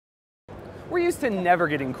We're used to never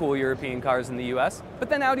getting cool European cars in the US, but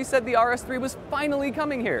then Audi said the RS3 was finally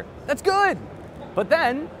coming here. That's good! But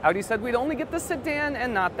then, Audi said we'd only get the sedan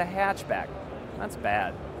and not the hatchback. That's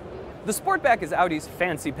bad. The Sportback is Audi's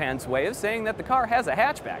fancy pants way of saying that the car has a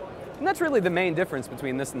hatchback. And that's really the main difference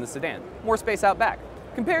between this and the sedan. More space out back.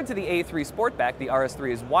 Compared to the A3 Sportback, the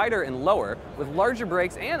RS3 is wider and lower, with larger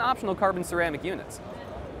brakes and optional carbon ceramic units.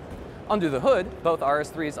 Under the hood, both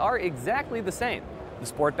RS3s are exactly the same. The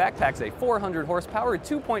Sportback packs a 400 horsepower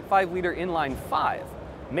 2.5-liter inline 5.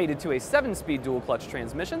 Mated to a 7-speed dual-clutch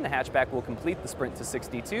transmission, the hatchback will complete the sprint to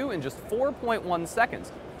 62 in just 4.1 seconds,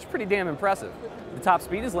 which is pretty damn impressive. The top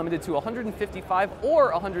speed is limited to 155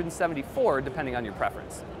 or 174, depending on your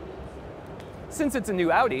preference. Since it's a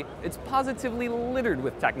new Audi, it's positively littered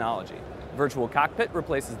with technology. Virtual Cockpit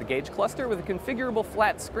replaces the gauge cluster with a configurable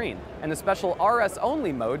flat screen, and the special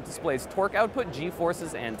RS-only mode displays torque output,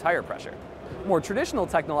 G-forces, and tire pressure. More traditional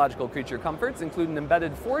technological creature comforts include an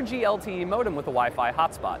embedded 4G LTE modem with a Wi-Fi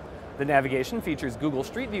hotspot. The navigation features Google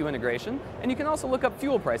Street View integration, and you can also look up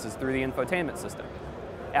fuel prices through the infotainment system.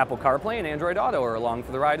 Apple CarPlay and Android Auto are along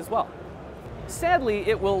for the ride as well. Sadly,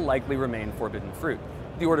 it will likely remain forbidden fruit.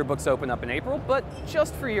 The order books open up in April, but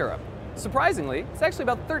just for Europe. Surprisingly, it's actually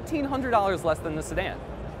about $1,300 less than the sedan.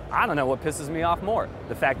 I don't know what pisses me off more,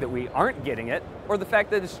 the fact that we aren't getting it, or the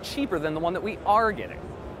fact that it's cheaper than the one that we are getting.